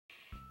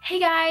Hey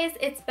guys,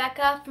 it's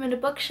Becca from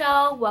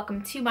inabookshell.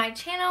 Welcome to my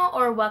channel,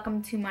 or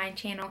welcome to my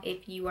channel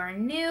if you are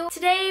new.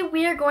 Today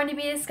we are going to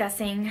be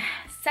discussing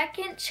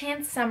Second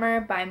Chance Summer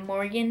by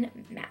Morgan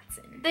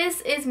Matson. This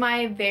is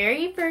my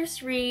very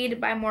first read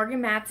by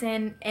Morgan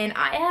Matson, and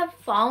I have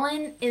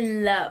fallen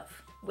in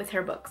love with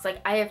her books.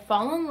 Like, I have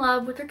fallen in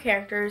love with her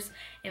characters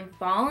and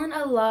fallen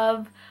in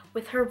love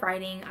with her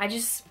writing. I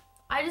just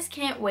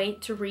can't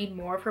wait to read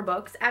more of her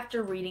books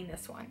after reading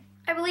this one.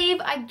 I believe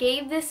I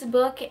gave this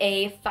book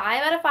a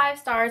 5 out of 5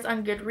 stars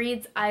on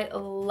Goodreads. I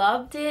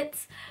loved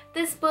it.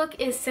 This book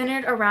is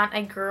centered around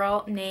a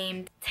girl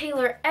named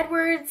Taylor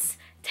Edwards.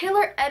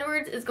 Taylor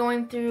Edwards is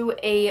going through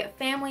a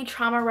family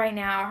trauma right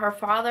now. Her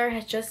father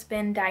has just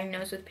been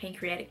diagnosed with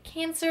pancreatic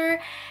cancer,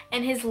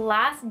 and his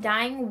last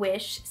dying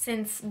wish,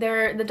 since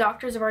the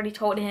doctors have already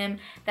told him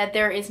that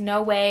there is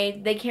no way,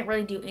 they can't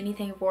really do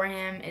anything for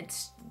him.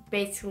 It's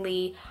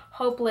basically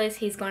hopeless.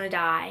 He's going to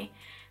die.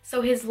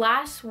 So his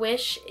last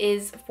wish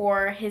is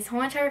for his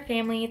whole entire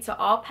family to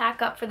all pack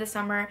up for the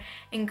summer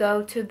and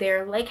go to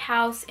their lake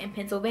house in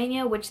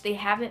Pennsylvania, which they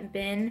haven't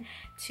been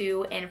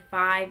to in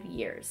 5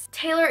 years.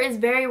 Taylor is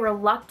very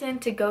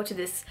reluctant to go to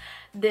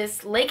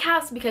this lake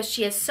house because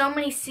she has so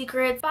many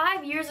secrets.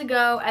 5 years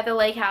ago at the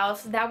lake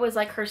house, that was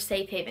like her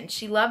safe haven.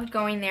 She loved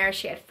going there.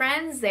 She had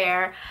friends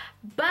there.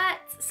 But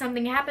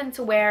something happened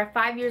to where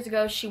 5 years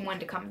ago she wanted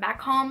to come back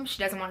home.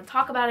 She doesn't want to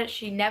talk about it.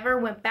 She never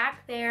went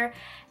back there.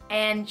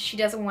 And she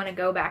doesn't want to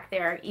go back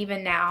there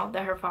even now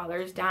that her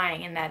father is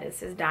dying, and that is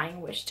his dying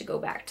wish to go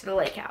back to the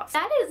lake house.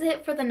 That is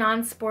it for the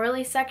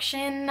non-spoilery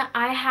section.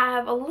 I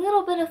have a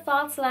little bit of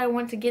thoughts that I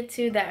want to get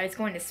to that is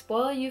going to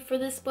spoil you for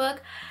this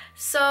book.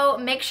 So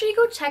make sure you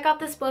go check out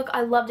this book.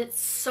 I loved it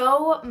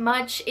so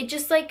much. It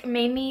just like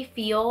made me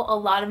feel a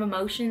lot of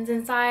emotions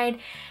inside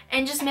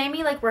and just made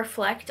me like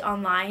reflect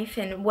on life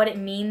and what it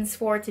means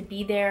for to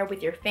be there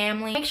with your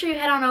family. Make sure you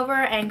head on over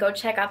and go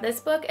check out this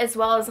book as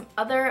well as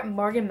other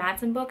Morgan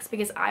Matson books,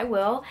 because I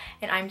will,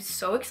 and I'm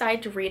so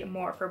excited to read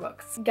more of her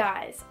books.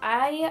 Guys,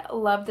 I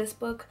love this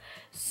book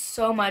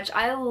so much.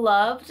 I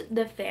loved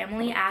the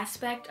family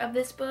aspect of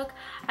this book.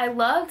 I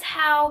loved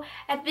how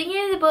at the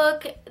beginning of the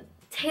book,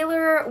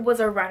 Taylor was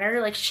a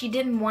runner. Like, she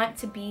didn't want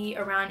to be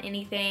around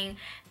anything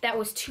that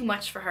was too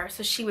much for her,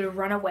 so she would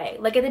run away.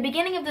 Like, at the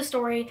beginning of the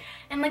story,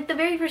 and like the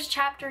very first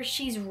chapter,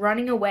 she's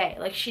running away.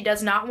 Like, she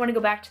does not want to go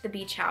back to the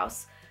beach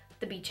house.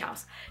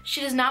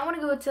 She does not want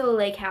to go to the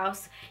lake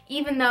house,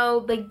 even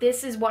though like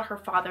this is what her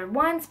father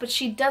wants, but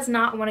she does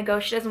not want to go.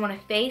 She doesn't want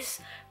to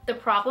face the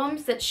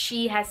problems that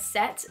she has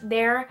set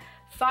there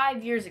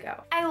 5 years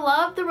ago. I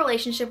love the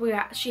relationship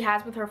she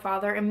has with her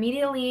father.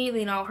 Immediately,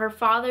 you know, her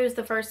father is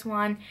the first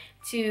one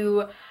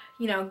to,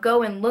 you know,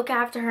 go and look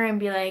after her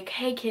and be like,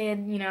 hey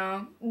kid, you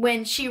know,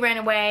 when she ran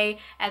away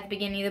at the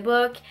beginning of the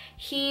book,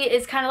 he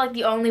is kind of like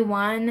the only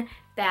one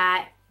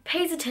that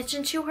pays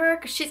attention to her,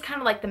 because she's kind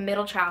of like the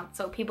middle child,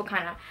 so people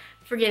kind of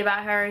forget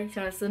about her. You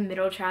know, it's the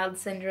middle child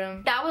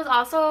syndrome. That was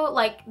also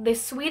like the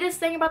sweetest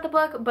thing about the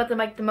book, but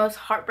the most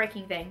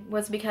heartbreaking thing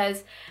was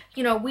because,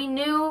 you know, we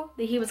knew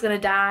that he was gonna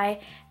die,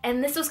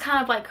 and this was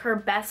kind of like her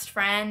best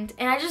friend,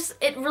 and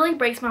it really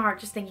breaks my heart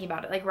just thinking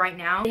about it. Like, right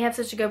now they have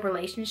such a good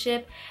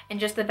relationship, and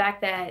just the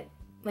fact that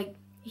like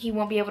he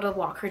won't be able to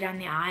walk her down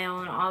the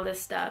aisle and all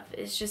this stuff.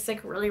 It's just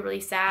like really, really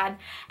sad.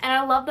 And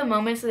I love the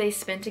moments that they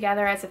spent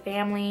together as a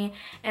family.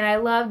 And I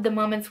love the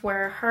moments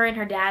where her and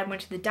her dad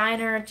went to the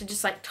diner to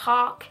just like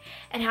talk,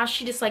 and how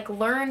she just like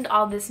learned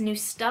all this new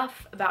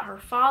stuff about her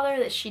father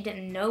that she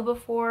didn't know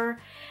before,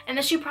 and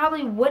that she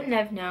probably wouldn't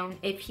have known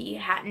if he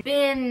hadn't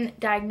been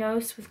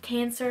diagnosed with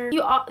cancer.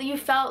 You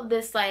felt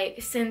this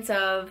like sense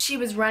of she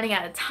was running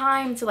out of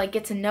time to like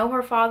get to know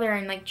her father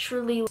and like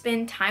truly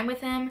spend time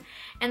with him.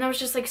 And that was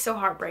just like so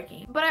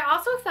heartbreaking. But I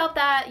also felt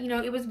that, you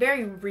know, it was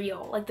very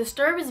real. Like, the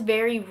story was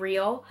very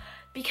real,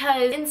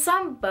 because in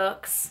some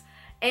books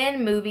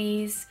and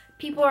movies,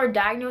 people are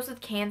diagnosed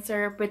with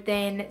cancer, but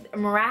then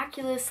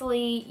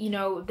miraculously, you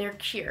know, they're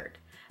cured.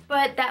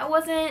 But that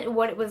wasn't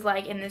what it was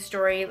like in this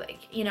story.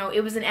 Like, you know,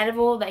 it was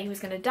inevitable that he was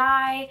gonna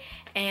die,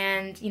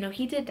 and, you know,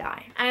 he did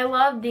die. I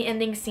loved the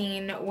ending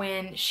scene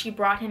when she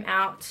brought him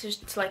out to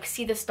like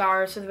see the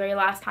stars for the very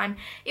last time.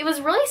 It was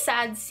really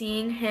sad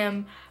seeing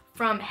him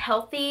from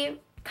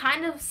healthy,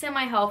 kind of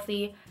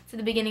semi-healthy, from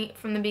the beginning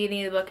of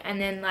the book, and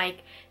then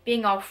like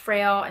being all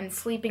frail and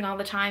sleeping all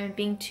the time and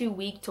being too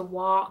weak to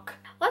walk.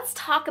 Let's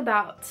talk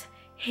about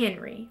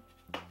Henry.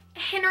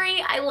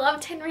 I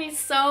loved Henry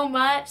so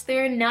much.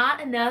 There are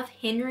not enough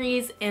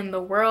Henrys in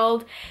the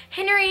world.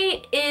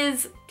 Henry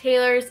is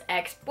Taylor's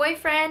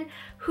ex-boyfriend,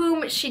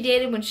 whom she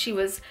dated when she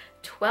was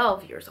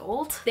 12 years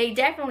old. They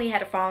definitely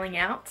had a falling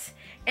out.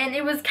 And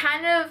it was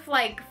kind of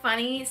like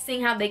funny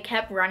seeing how they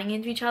kept running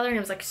into each other, and it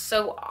was like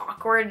so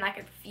awkward, and I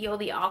could feel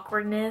the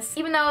awkwardness.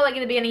 Even though like in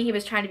the beginning he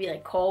was trying to be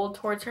like cold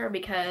towards her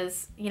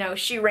because, you know,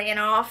 she ran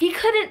off. He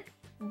couldn't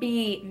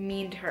be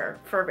mean to her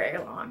for very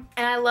long.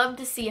 And I love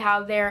to see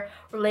how their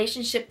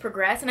relationship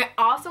progressed. And I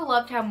also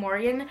loved how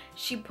Morgan,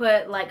 she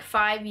put like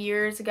 5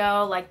 years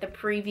ago, like the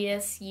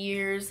previous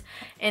years,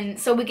 and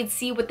so we could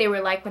see what they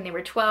were like when they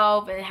were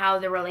 12 and how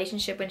their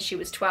relationship when she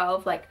was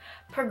 12 like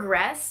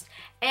progressed.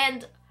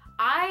 And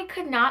I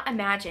could not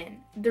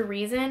imagine the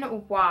reason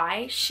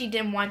why she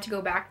didn't want to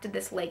go back to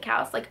this lake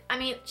house. Like, I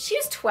mean, she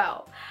was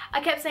 12.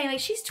 I kept saying, like,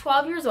 she's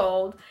 12 years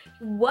old.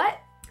 What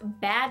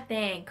bad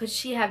thing could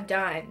she have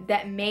done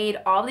that made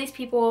all these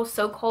people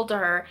so cold to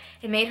her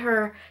and made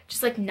her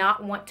just like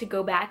not want to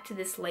go back to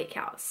this lake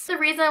house? The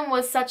reason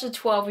was such a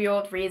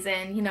 12-year-old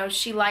reason. You know,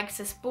 she likes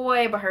this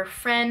boy, but her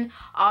friend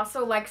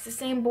also likes the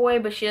same boy,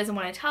 but she doesn't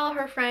want to tell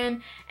her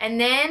friend. And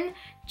then,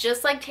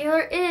 just like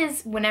Taylor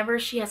is, whenever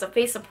she has to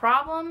face a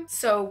problem.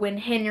 So when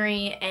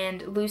Henry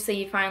and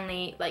Lucy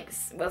finally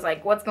was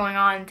like, what's going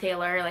on,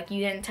 Taylor? Like,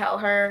 you didn't tell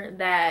her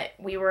that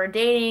we were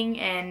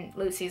dating. And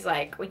Lucy's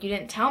like, well, you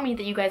didn't tell me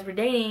that you guys were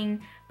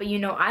dating, but you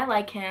know I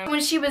like him.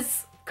 When she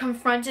was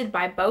confronted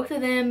by both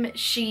of them,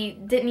 she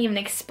didn't even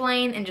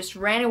explain and just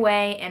ran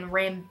away and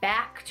ran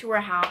back to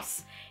her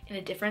house in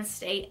a different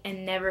state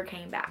and never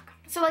came back.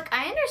 So like,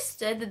 I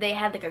understood that they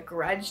had like a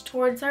grudge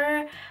towards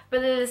her,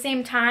 but at the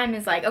same time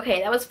it's like,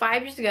 okay, that was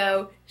 5 years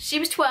ago, she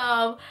was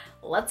 12,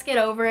 let's get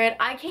over it.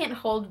 I can't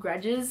hold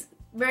grudges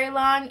very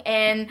long,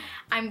 and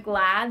I'm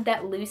glad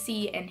that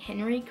Lucy and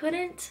Henry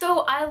couldn't. So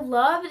I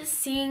loved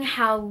seeing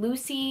how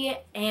Lucy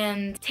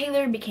and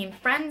Taylor became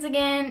friends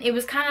again. It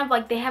was kind of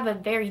like they have a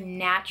very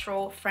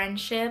natural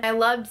friendship. I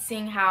loved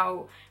seeing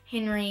how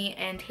Henry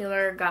and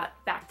Taylor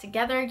got back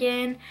together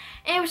again,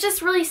 and it was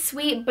just really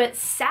sweet but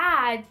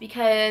sad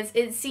because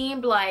it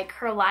seemed like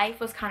her life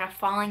was kind of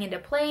falling into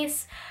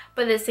place,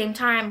 but at the same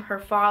time her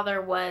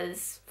father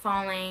was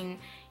falling,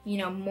 you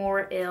know,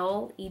 more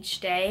ill each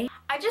day.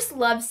 I just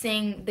love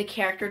seeing the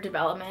character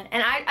development,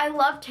 and I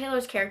love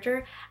Taylor's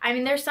character. I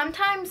mean, there's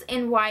sometimes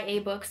in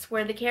YA books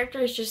where the character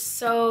is just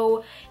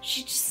so,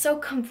 she's just so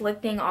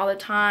conflicting all the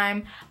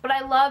time, but I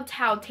loved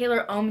how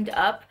Taylor owned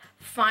up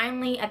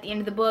finally at the end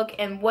of the book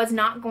and was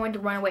not going to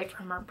run away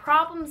from her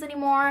problems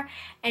anymore.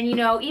 And you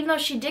know, even though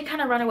she did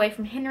kind of run away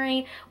from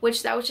Henry,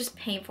 which that was just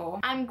painful,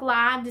 I'm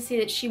glad to see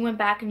that she went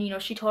back and, you know,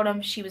 she told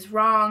him she was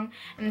wrong,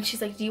 and then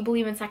she's like, do you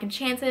believe in second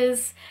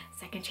chances?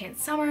 Second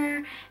chance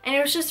summer. And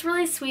it was just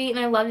really sweet, and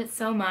I loved it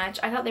so much.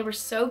 I thought they were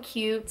so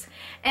cute,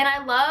 and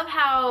I love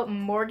how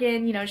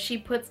Morgan, you know, she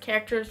puts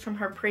characters from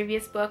her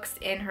previous books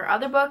in her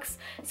other books.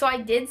 So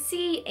I did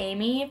see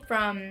Amy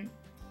from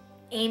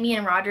Amy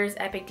and Roger's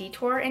Epic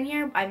Detour in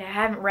here. I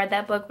haven't read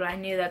that book, but I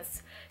knew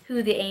that's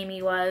who the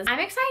Amy was. I'm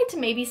excited to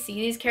maybe see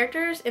these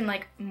characters in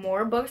like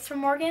more books from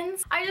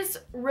Morgan's. I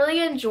just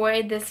really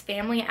enjoyed this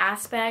family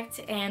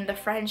aspect and the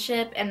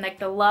friendship and like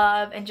the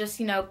love and just,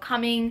 you know,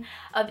 coming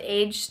of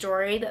age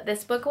story that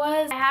this book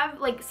was. I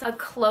have like a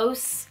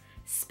close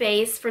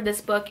space for this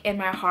book in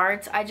my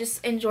heart. I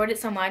just enjoyed it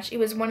so much. It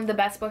was one of the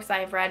best books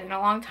I've read in a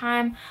long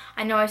time.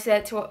 I know I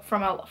said it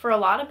for a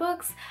lot of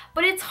books,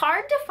 but it's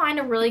hard to find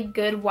a really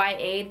good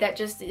YA that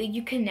just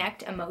you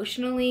connect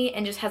emotionally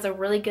and just has a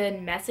really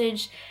good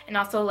message and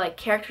also like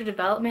character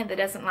development that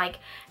doesn't like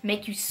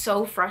make you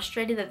so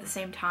frustrated at the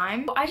same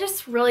time. I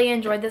just really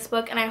enjoyed this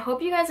book, and I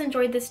hope you guys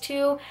enjoyed this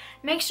too.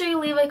 Make sure you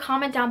leave a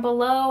comment down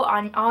below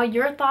on all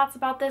your thoughts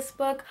about this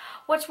book.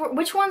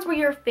 Which ones were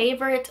your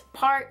favorite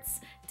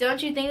parts?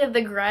 Don't you think that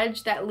the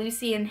grudge that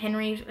Lucy and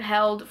Henry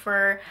held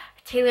for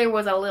Taylor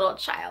was a little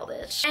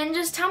childish? And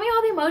just tell me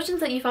all the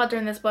emotions that you felt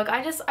during this book.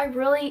 I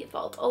really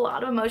felt a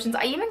lot of emotions.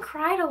 I even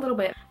cried a little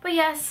bit. But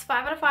yes,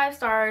 5 out of 5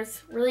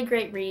 stars. Really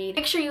great read.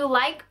 Make sure you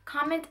like,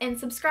 comment, and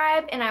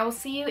subscribe, and I will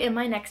see you in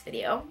my next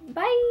video.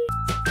 Bye!